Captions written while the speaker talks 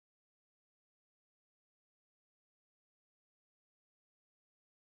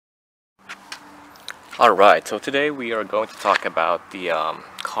Alright, so today we are going to talk about the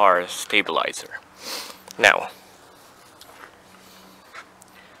car stabilizer. Now,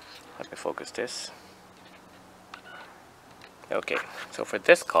 let me focus this. Okay, so for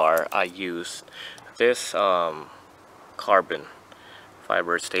this car I use this carbon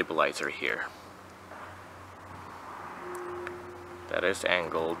fiber stabilizer here. That is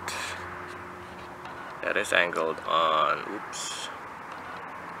angled on,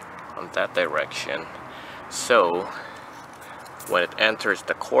 on that direction. So when it enters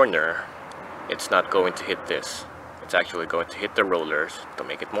the corner, it's not going to hit this. It's actually going to hit the rollers to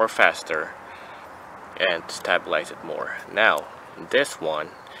make it more faster and stabilize it more. Now, this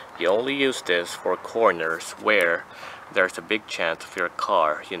one, you only use this for corners where there's a big chance of your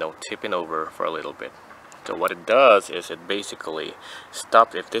car, tipping over for a little bit. So what it does is it basically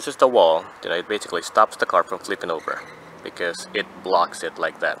stops, if this is the wall, then it basically stops the car from flipping over because it blocks it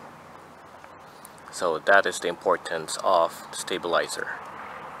like that. So that is the importance of stabilizer.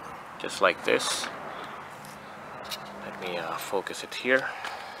 Just like this. Let me focus it here.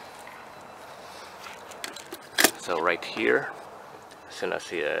 So right here, as soon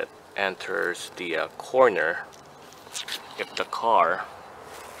as it enters the corner, if the car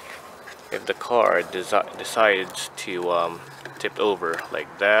decides to tip over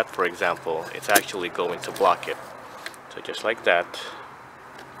like that, for example, it's actually going to block it. So just like that.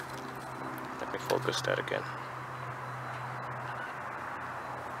 Let me focus that again.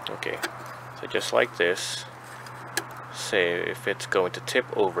 Okay, so just like this, say if it's going to tip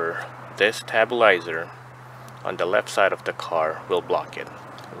over, this stabilizer on the left side of the car will block it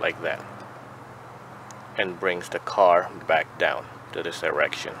like that and brings the car back down to this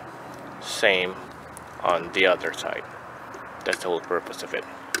direction. Same on the other side. That's the whole purpose of it.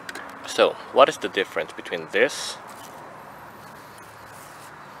 So what is the difference between this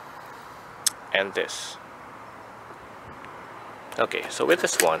and this? Okay, so with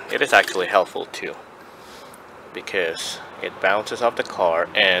this one, it is actually helpful too, because it bounces off the car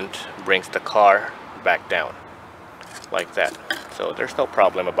and brings the car back down like that. So there's no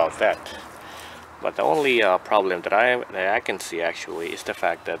problem about that. But the only problem that I can see actually is the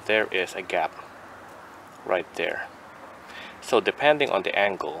fact that there is a gap right there. So depending on the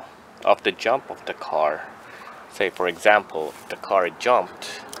angle of the jump of the car, say for example, if the car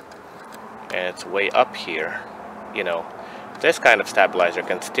jumped and it's way up here, this kind of stabilizer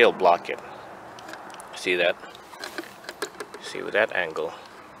can still block it. See that? See, with that angle,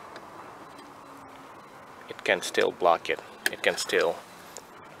 it can still block it. It can still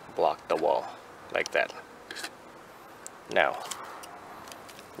block the wall like that. Now,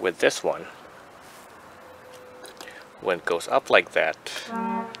 with this one, when it goes up like that,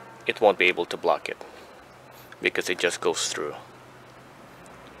 it won't be able to block it because it just goes through.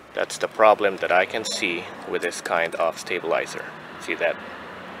 That's the problem that I can see with this kind of stabilizer. See that?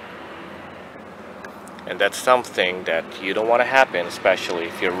 And that's something that you don't want to happen, especially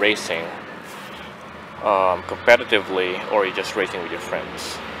if you're racing competitively or you're just racing with your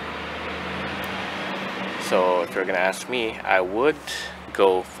friends. So if you're gonna ask me, I would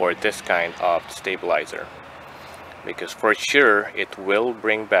go for this kind of stabilizer, because for sure it will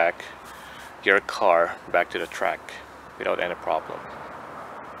bring back your car back to the track without any problem.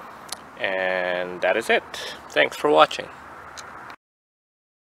 And that is it. Thanks for watching.